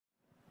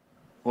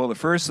Well, the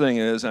first thing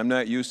is I'm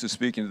not used to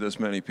speaking to this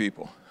many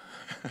people.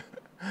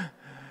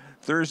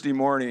 Thursday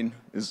morning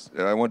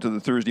I went to the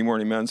Thursday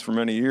morning men's for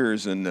many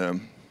years,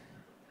 and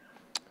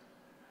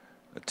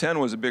 10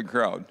 was a big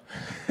crowd.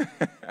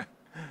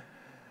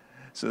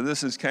 So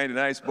this is kind of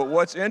nice. But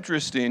what's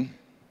interesting,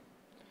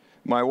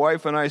 my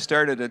wife and I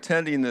started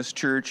attending this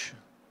church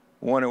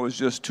when it was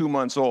just 2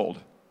 months old.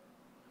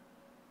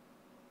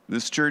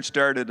 This church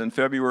started in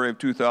February of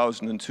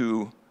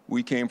 2002.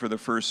 We came for the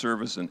first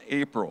service in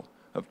April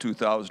of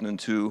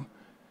 2002,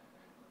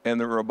 and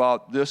there were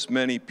about this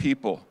many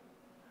people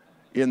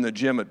in the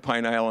gym at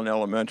Pine Island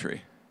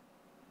Elementary.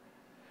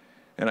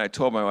 And I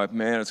told my wife,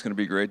 man, it's going to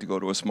be great to go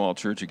to a small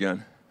church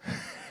again,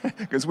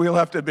 because we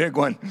left a big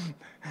one.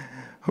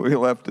 We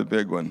left a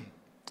big one.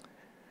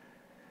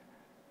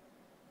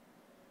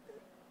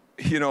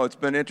 You know, it's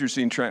been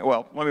interesting trying,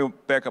 well, let me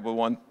back up with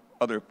one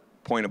other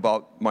point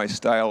about my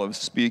style of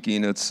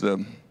speaking. It's,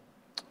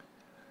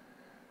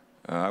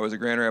 I was a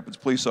Grand Rapids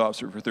police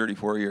officer for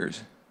 34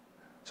 years,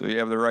 so you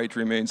have the right to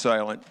remain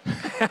silent.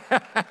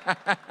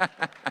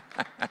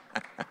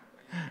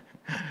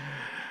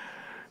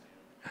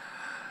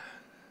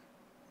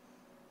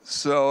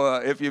 So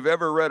if you've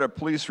ever read a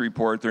police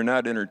report, they're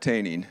not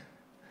entertaining.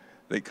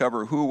 They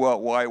cover who,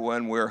 what, why,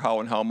 when, where, how,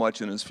 and how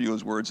much in as few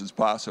as words as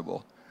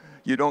possible.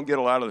 You don't get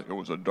a lot of, it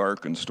was a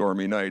dark and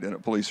stormy night in a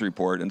police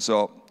report, and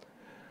so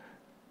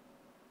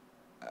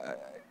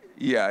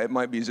yeah, it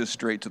might be just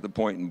straight to the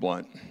point and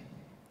blunt.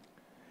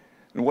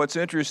 And what's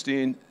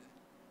interesting,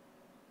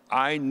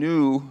 I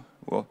knew,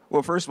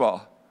 well, first of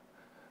all,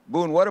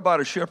 Boone, what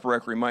about a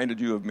shipwreck reminded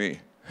you of me?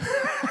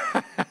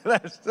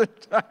 That's the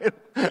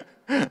title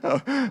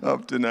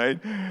of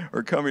tonight,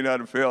 or coming out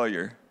of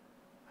failure.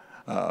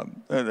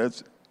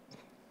 That's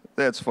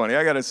funny.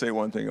 I got to say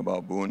one thing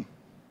about Boone.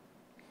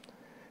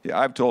 Yeah,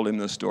 I've told him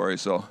this story,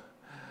 so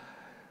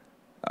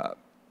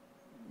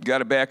got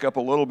to back up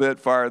a little bit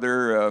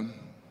farther.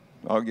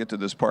 I'll get to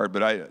this part,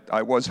 but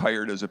I was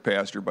hired as a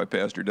pastor by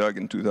Pastor Doug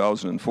in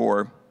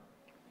 2004.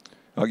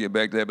 I'll get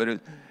back to that, but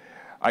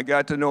I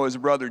got to know his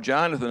brother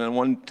Jonathan, and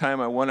one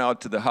time I went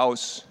out to the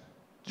house,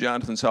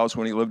 Jonathan's house,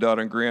 when he lived out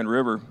on Grand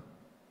River,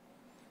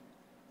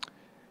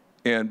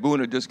 and Boone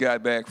had just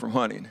got back from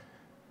hunting.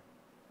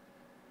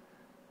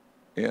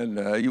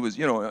 And he was,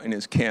 you know, in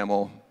his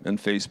camo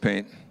and face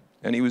paint,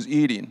 and he was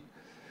eating.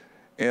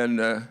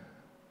 And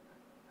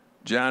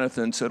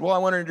Jonathan said, well, I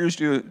want to introduce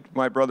you to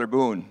my brother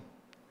Boone.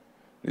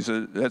 He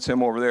said, that's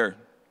him over there.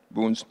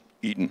 Boone's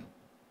eating.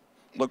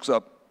 Looks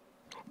up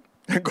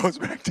and goes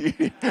back to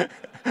eating.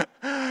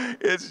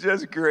 It's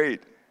just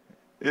great.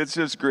 It's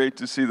just great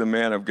to see the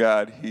man of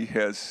God he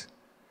has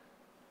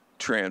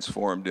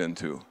transformed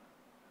into.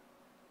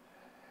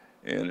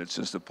 And it's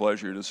just a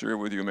pleasure to serve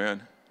with you,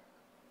 man.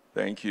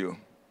 Thank you.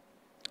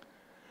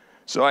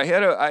 So I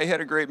had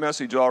a great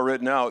message all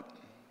written out.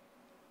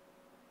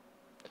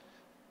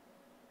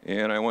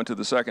 And I went to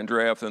the second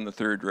draft and the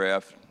third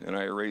draft, and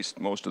I erased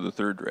most of the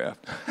third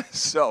draft.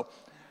 So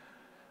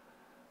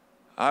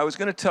I was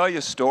going to tell you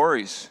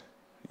stories,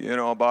 you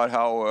know, about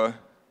how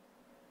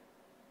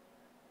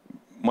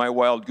my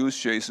wild goose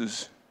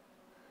chases,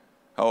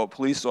 how a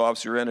police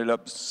officer ended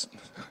up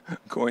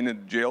going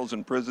into jails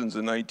and prisons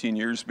in 19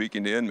 years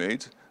speaking to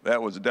inmates.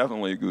 That was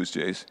definitely a goose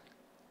chase.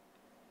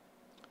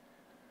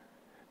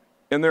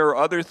 And there are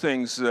other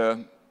things.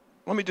 Let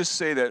me just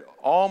say that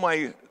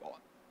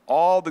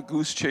all the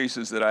goose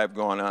chases that I've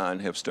gone on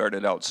have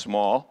started out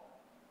small,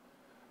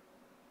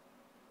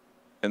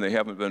 and they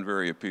haven't been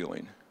very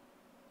appealing.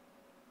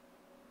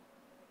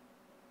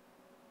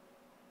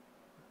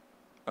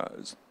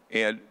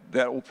 And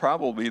that will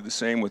probably be the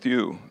same with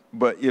you.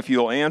 But if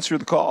you'll answer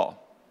the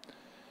call,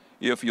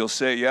 if you'll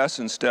say yes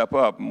and step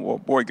up, well,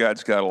 boy,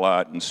 God's got a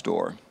lot in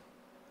store.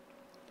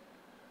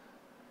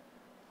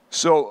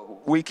 So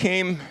we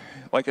came,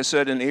 like I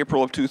said, in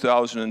April of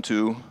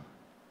 2002.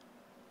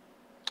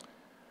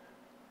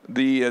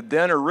 The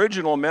then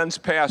original men's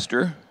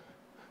pastor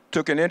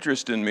took an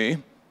interest in me.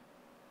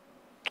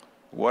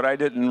 What I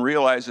didn't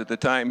realize at the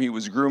time, he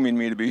was grooming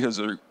me to be his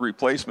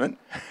replacement,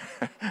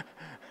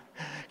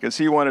 because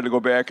he wanted to go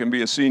back and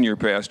be a senior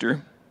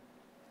pastor.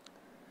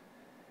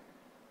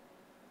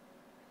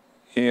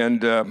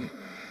 And,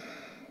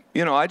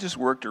 you know, I just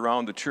worked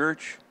around the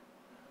church,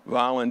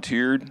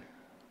 volunteered,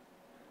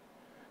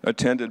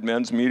 attended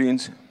men's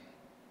meetings.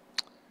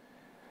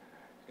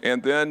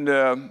 And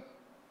then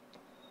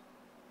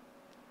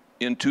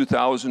in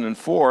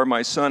 2004,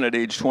 my son at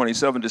age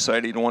 27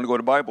 decided he didn't want to go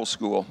to Bible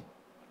school.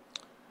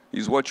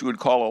 He's what you would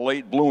call a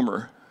late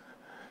bloomer.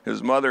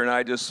 His mother and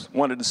I just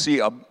wanted to see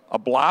a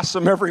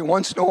blossom every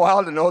once in a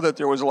while to know that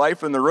there was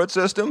life in the root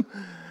system.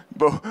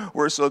 But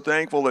we're so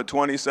thankful that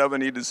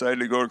 27 he decided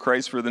to go to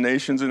Christ for the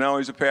Nations, and now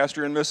he's a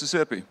pastor in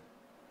Mississippi.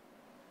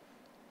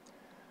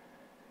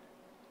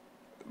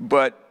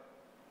 But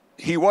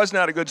he was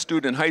not a good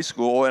student in high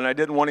school, and I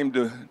didn't want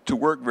him to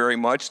work very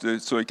much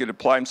so he could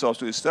apply himself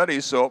to his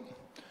studies. So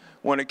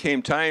when it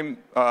came time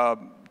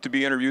to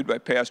be interviewed by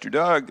Pastor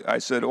Doug, I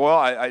said, well,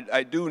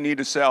 I do need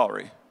a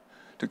salary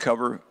to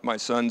cover my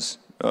son's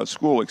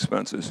school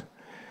expenses.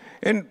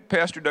 And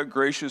Pastor Doug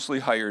graciously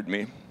hired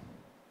me.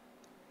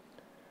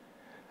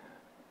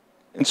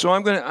 And so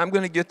I'm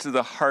going to get to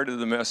the heart of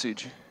the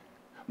message.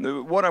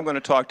 What I'm going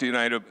to talk to you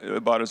tonight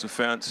about is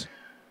offense,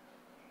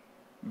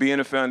 being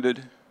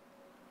offended,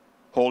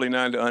 holding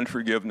on to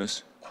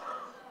unforgiveness,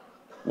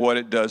 what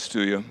it does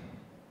to you.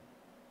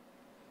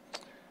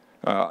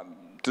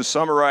 To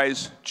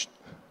summarize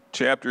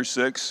chapter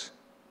 6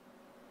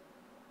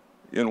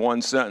 in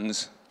one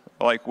sentence,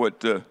 like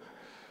what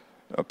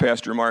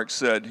Pastor Mark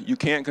said, you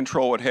can't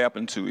control what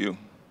happened to you,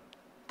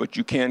 but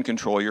you can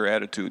control your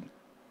attitude.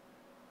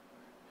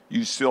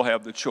 You still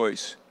have the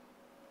choice.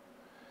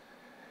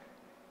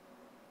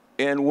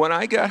 And when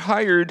I got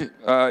hired,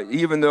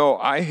 even though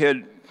I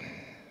had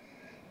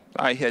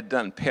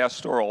done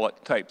pastoral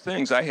type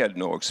things, I had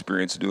no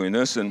experience doing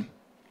this. And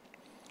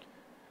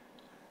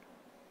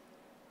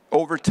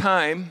over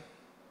time,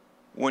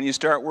 when you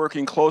start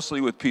working closely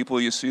with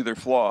people, you see their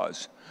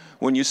flaws.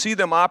 When you see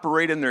them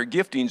operate in their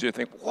giftings, you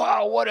think,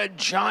 wow, what a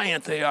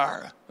giant they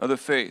are of the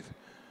faith.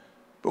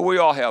 But we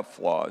all have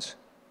flaws.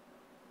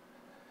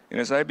 And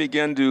as I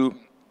began to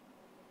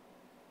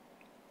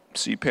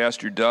see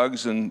Pastor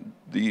Doug's and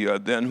the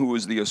then who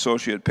was the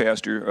associate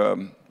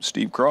pastor,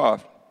 Steve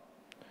Croft,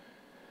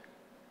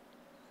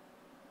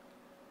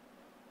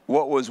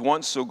 what was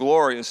once so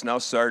glorious now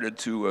started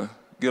to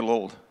get a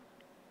little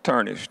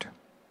tarnished.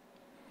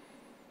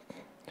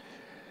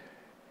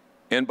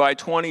 And by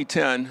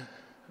 2010,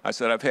 I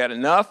said, I've had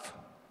enough.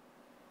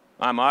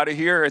 I'm out of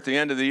here at the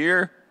end of the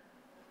year.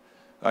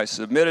 I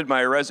submitted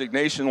my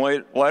resignation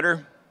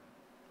letter.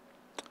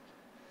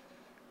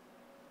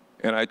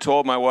 And I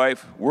told my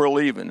wife, we're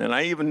leaving. And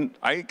I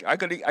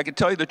could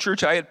tell you the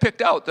church I had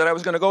picked out that I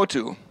was going to go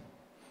to.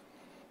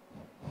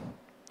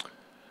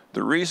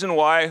 The reason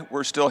why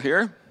we're still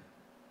here,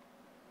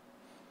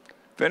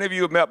 if any of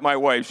you have met my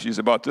wife, she's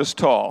about this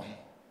tall,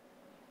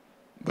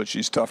 but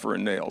she's tougher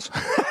than nails.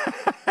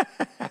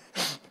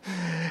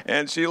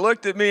 And she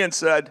looked at me and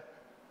said,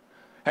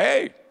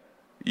 hey,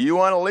 you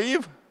want to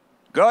leave?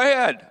 Go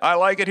ahead. I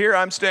like it here.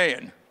 I'm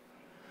staying.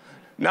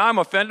 Now I'm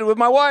offended with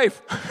my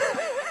wife.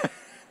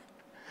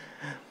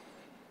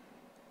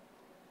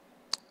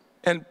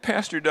 And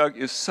Pastor Doug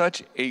is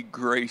such a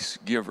grace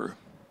giver.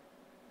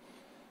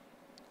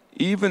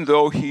 Even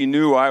though he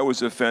knew I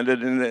was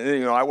offended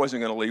and I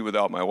wasn't going to leave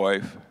without my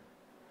wife,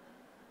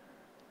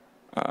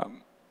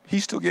 he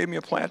still gave me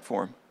a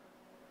platform.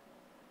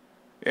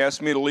 He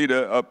asked me to lead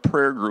a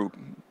prayer group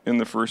in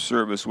the first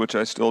service, which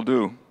I still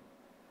do.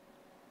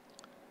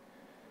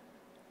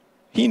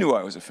 He knew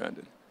I was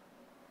offended.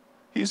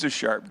 He's a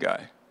sharp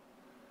guy.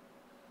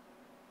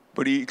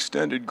 But he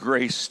extended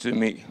grace to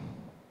me.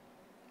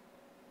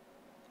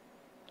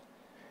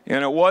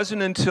 And it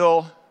wasn't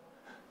until,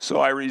 so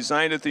I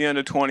resigned at the end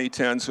of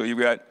 2010, so you've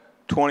got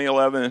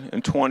 2011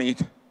 and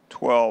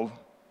 2012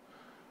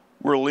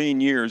 were lean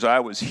years. I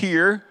was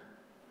here.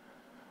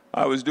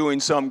 I was doing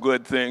some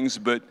good things,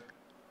 but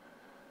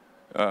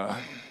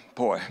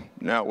boy,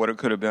 not what it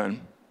could have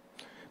been.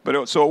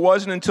 But so it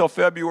wasn't until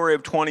February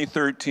of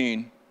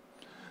 2013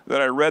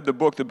 that I read the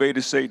book, The Bait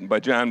of Satan by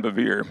John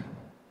Bevere.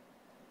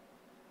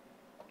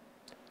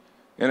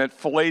 And it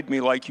filleted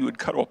me like you would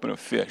cut open a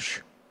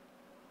fish.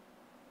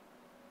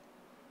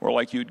 Or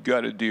like you'd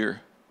gut a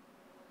deer.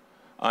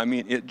 I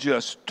mean, it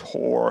just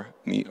tore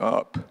me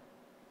up.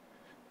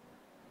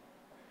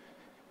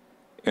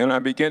 And I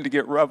began to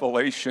get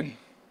revelation.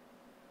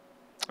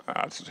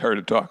 It's hard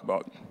to talk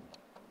about.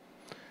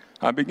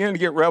 I began to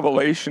get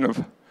revelation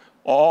of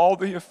all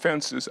the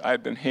offenses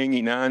I've been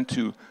hanging on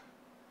to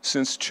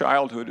since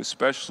childhood,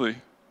 especially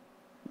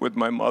with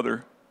my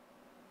mother.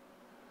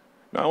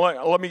 Now,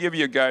 let me give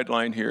you a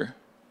guideline here.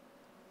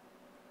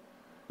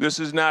 This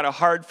is not a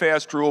hard,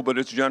 fast rule, but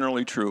it's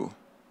generally true.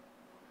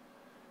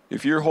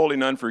 If you're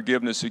holding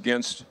unforgiveness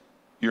against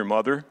your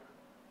mother,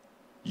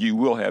 you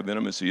will have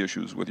intimacy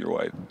issues with your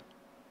wife.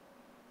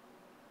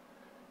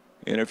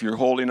 And if you're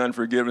holding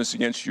unforgiveness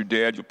against your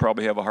dad, you'll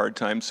probably have a hard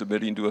time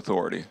submitting to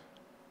authority.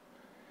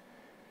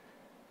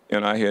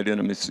 And I had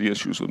intimacy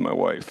issues with my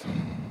wife.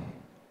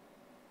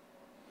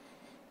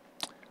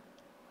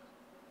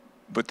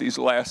 But these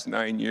last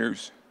 9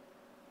 years,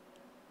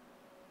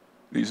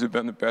 these have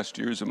been the best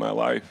years of my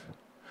life.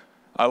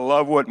 I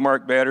love what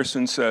Mark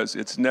Batterson says.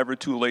 It's never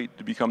too late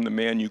to become the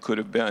man you could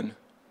have been.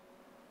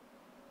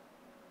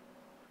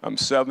 I'm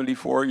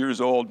 74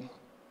 years old,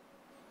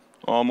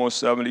 almost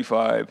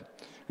 75,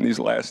 and these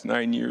last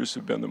 9 years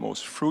have been the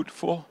most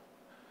fruitful,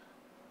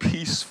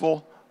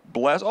 peaceful,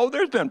 blessed. Oh,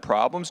 there's been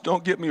problems,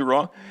 don't get me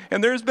wrong,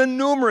 and there's been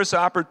numerous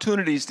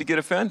opportunities to get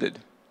offended.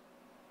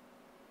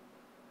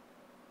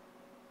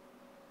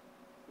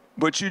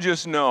 But you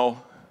just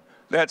know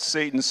that's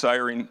Satan's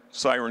siren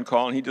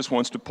calling. He just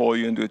wants to pull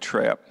you into a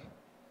trap.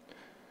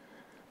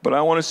 But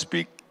I want to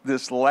speak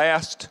this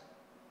last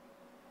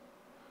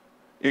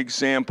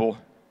example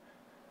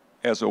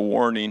as a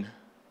warning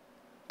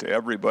to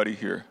everybody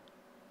here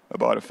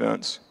about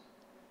offense.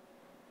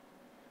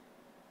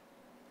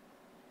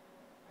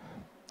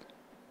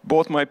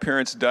 Both my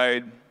parents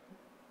died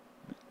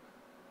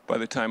by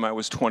the time I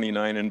was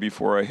 29 and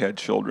before I had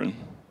children.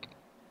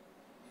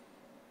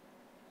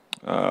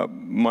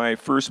 My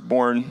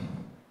firstborn,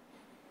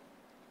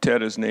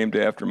 Ted, is named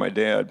after my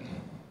dad.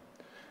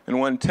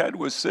 And when Ted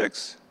was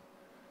 6,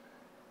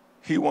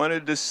 he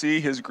wanted to see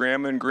his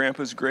grandma and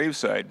grandpa's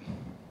graveside.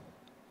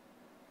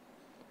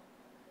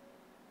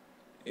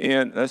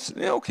 And that's,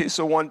 okay,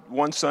 so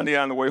one Sunday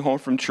on the way home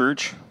from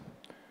church,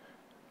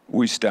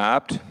 we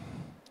stopped.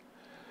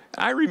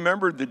 I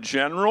remembered the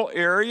general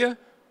area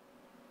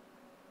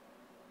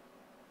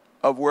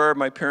of where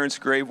my parents'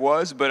 grave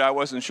was, but I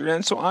wasn't sure.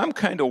 And so I'm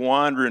kind of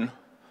wandering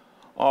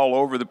all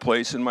over the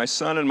place, and my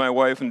son and my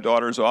wife and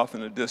daughter's off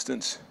in the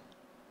distance.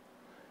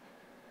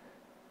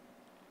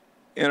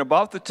 And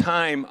about the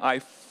time I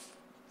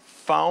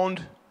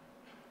found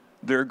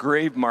their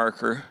grave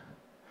marker,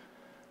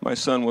 my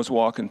son was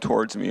walking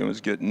towards me and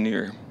was getting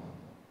near.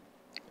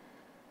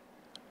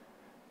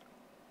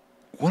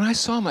 When I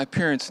saw my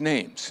parents'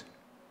 names,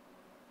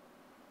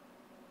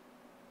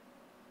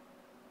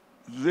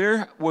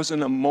 there was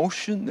an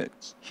emotion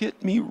that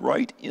hit me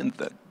right in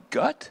the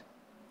gut.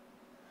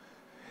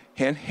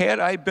 And had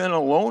I been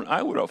alone,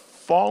 I would have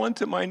fallen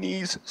to my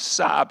knees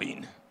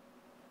sobbing.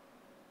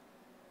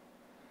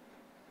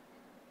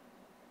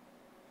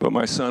 But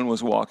my son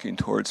was walking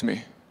towards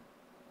me,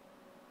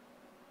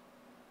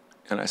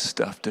 and I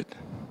stuffed it.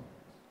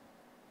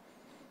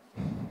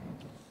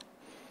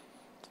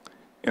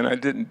 And I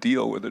didn't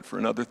deal with it for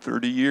another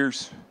 30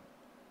 years.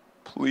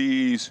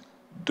 Please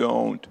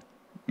don't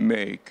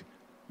make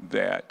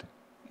that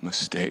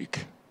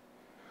mistake.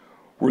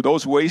 Were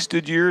those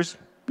wasted years?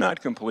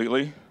 Not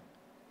completely.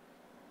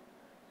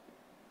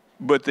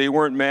 But they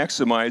weren't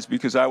maximized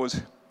because I was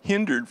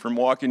hindered from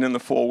walking in the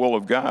full will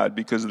of God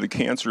because of the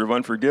cancer of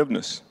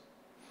unforgiveness.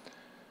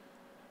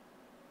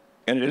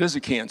 And it is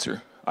a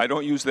cancer. I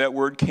don't use that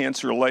word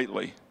cancer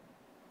lightly.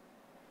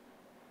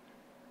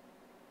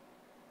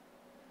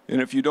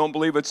 And if you don't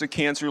believe it's a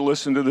cancer,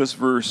 listen to this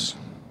verse.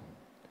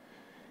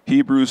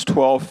 Hebrews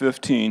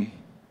 12:15.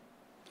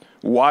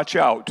 Watch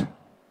out.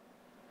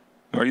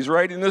 Now he's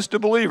writing this to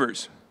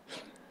believers.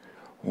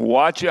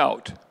 Watch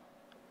out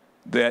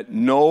that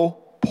no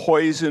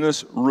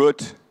poisonous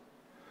root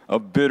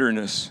of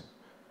bitterness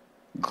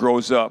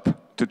grows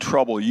up to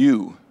trouble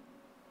you,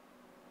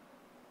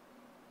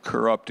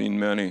 corrupting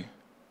many.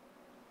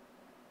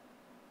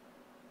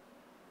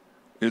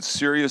 It's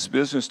serious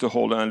business to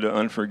hold on to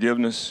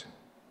unforgiveness.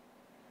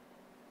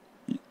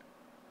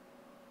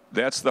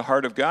 That's the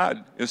heart of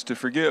God, is to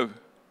forgive.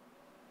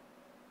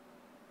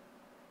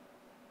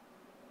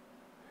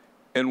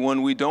 And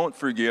when we don't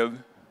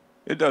forgive,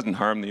 it doesn't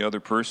harm the other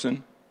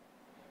person.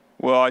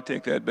 Well, I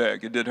take that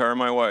back. It did harm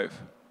my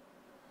wife.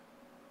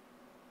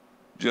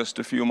 Just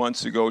a few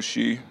months ago,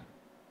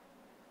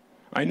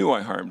 I knew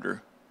I harmed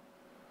her,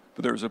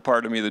 but there was a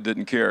part of me that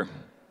didn't care.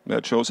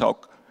 That shows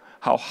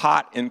how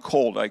hot and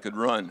cold I could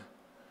run.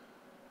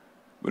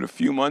 But a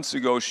few months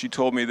ago, she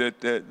told me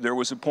that there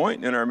was a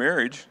point in our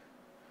marriage,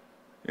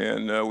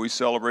 and we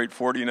celebrate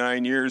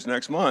 49 years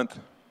next month.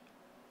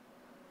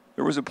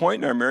 There was a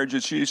point in our marriage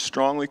that she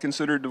strongly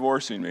considered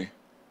divorcing me.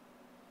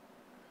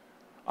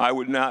 I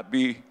would not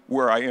be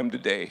where I am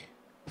today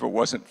if it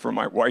wasn't for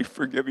my wife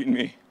forgiving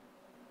me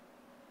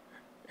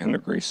and the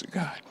grace of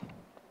God.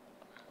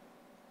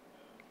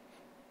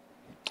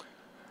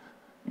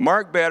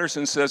 Mark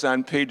Batterson says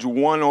on page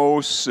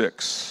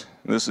 106,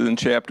 this is in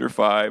chapter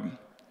 5,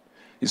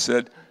 he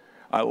said,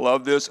 I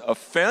love this,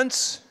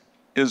 offense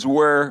is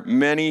where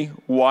many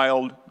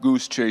wild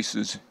goose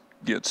chases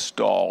get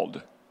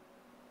stalled.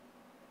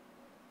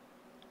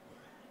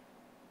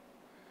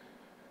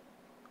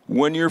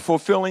 When you're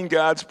fulfilling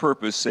God's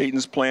purpose,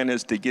 Satan's plan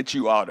is to get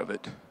you out of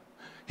it.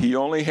 He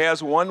only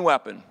has one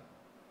weapon.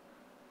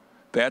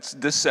 That's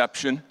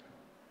deception.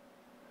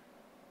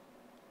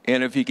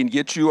 And if he can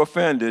get you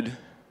offended,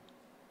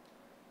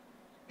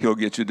 he'll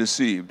get you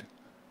deceived.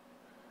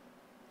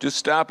 Just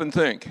stop and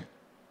think.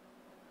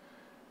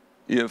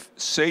 If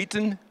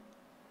Satan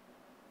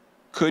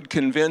could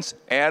convince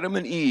Adam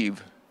and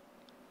Eve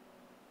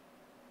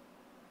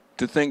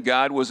to think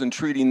God wasn't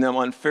treating them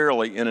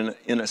unfairly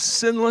in a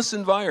sinless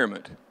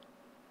environment,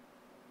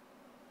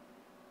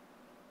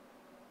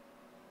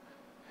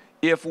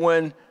 if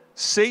when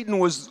Satan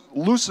was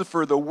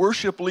Lucifer, the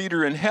worship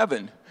leader in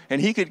heaven, and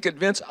he could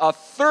convince a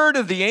third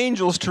of the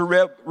angels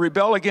to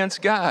rebel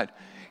against God,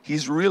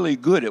 he's really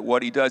good at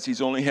what he does.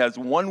 He only has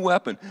one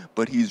weapon,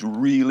 but he's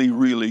really,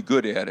 really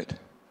good at it.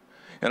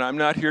 And I'm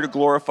not here to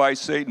glorify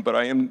Satan, but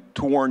I am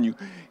to warn you,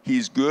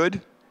 he's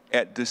good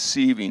at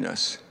deceiving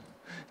us.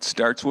 It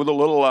starts with a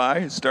little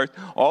lie.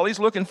 All he's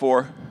looking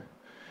for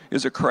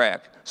is a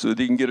crack so that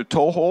he can get a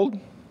toehold.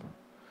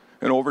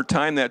 And over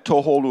time, that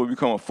toehold will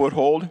become a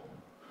foothold.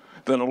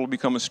 Then it will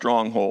become a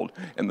stronghold.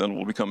 And then it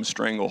will become a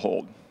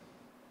stranglehold.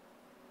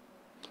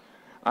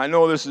 I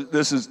know this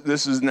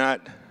is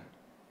not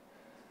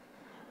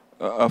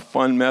a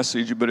fun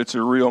message, but it's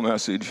a real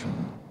message.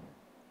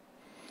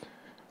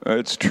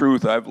 It's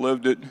truth. I've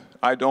lived it.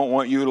 I don't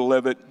want you to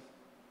live it.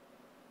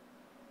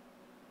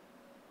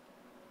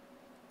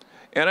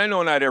 And I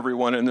know not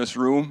everyone in this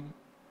room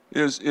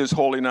is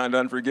holding on to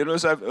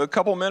unforgiveness. I've a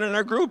couple men in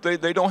our group,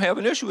 they don't have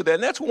an issue with that,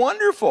 and that's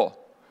wonderful.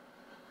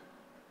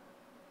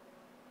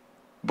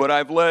 But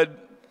I've led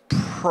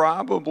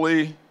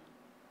probably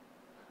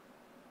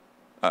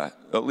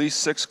at least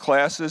 6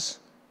 classes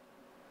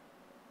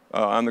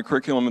on the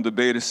curriculum of the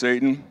Bait of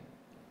Satan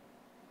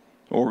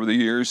over the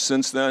years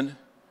since then,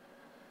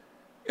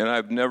 and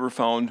I've never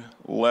found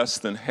less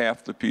than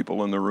half the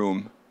people in the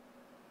room,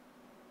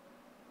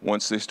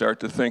 once they start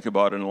to think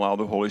about it and allow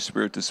the Holy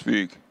Spirit to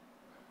speak,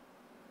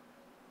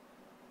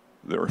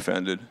 they're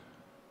offended.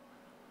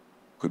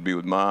 Could be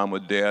with mom,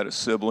 with dad, a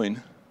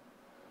sibling,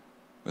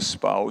 a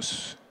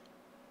spouse,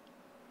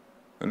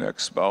 an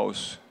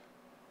ex-spouse.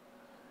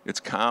 It's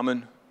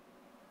common.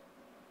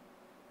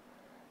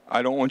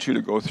 I don't want you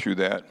to go through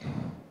that.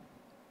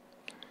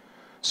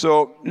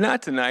 So,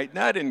 not tonight,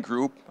 not in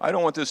group. I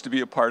don't want this to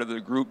be a part of the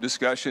group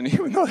discussion,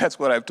 even though that's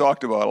what I've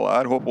talked about a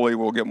lot. Hopefully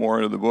we'll get more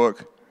into the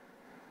book.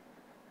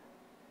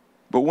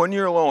 But when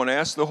you're alone,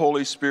 ask the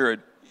Holy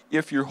Spirit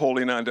if you're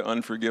holding on to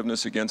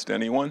unforgiveness against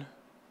anyone.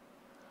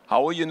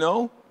 How will you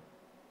know?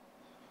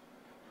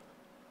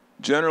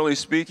 Generally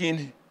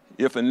speaking,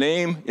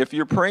 if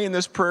you're praying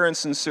this prayer in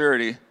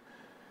sincerity,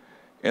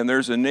 and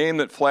there's a name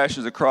that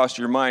flashes across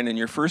your mind, and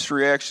your first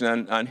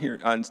reaction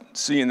on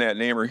seeing that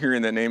name or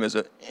hearing that name is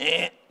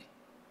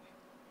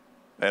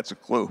that's a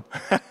clue.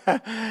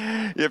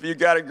 If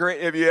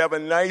you have a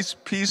nice,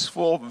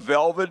 peaceful,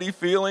 velvety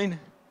feeling,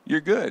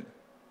 you're good.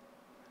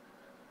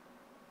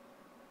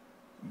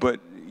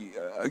 But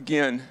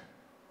again,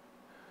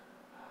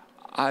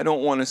 I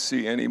don't want to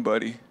see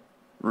anybody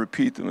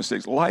repeat the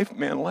mistakes.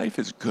 Life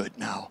is good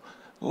now.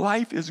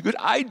 Life is good.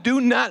 I do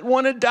not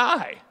want to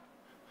die.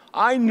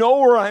 I know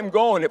where I'm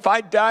going. If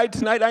I died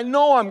tonight, I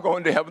know I'm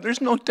going to heaven.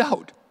 There's no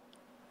doubt.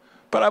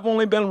 But I've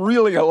only been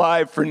really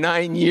alive for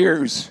 9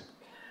 years.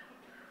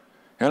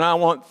 And I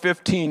want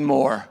 15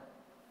 more.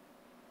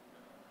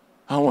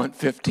 I want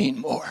 15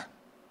 more.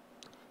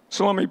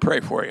 So let me pray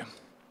for you.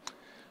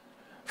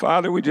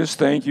 Father, we just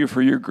thank you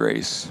for your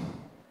grace.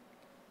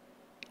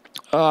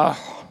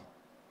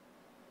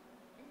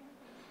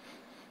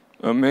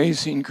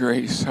 Amazing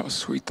grace, how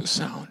sweet the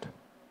sound.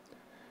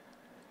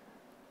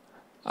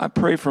 I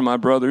pray for my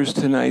brothers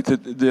tonight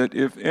that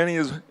if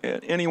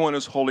anyone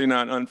is holding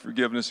on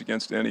unforgiveness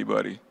against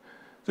anybody,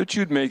 that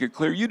you'd make it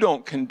clear you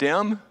don't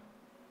condemn,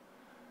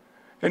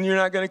 and you're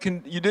not going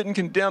to. You didn't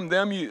condemn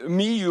them.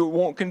 You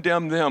won't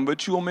condemn them,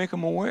 but you will make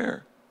them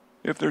aware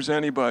if there's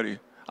anybody.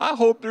 I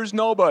hope there's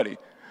nobody.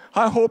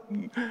 I hope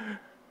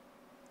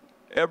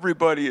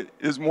everybody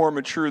is more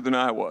mature than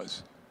I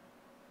was,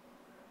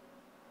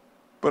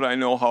 but I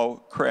know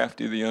how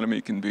crafty the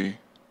enemy can be.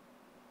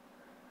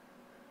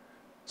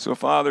 So,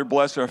 Father,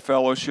 bless our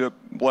fellowship,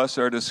 bless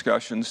our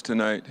discussions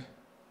tonight.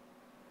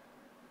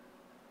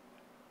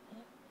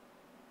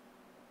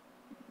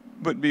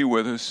 But be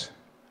with us.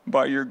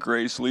 By your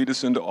grace, lead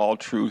us into all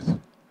truth.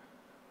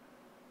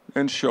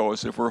 And show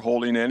us if we're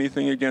holding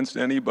anything against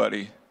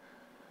anybody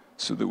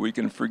so that we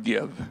can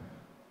forgive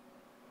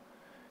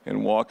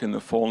and walk in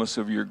the fullness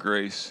of your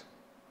grace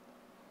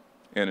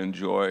and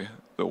enjoy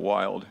the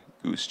wild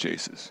goose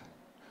chases.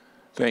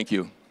 Thank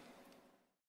you.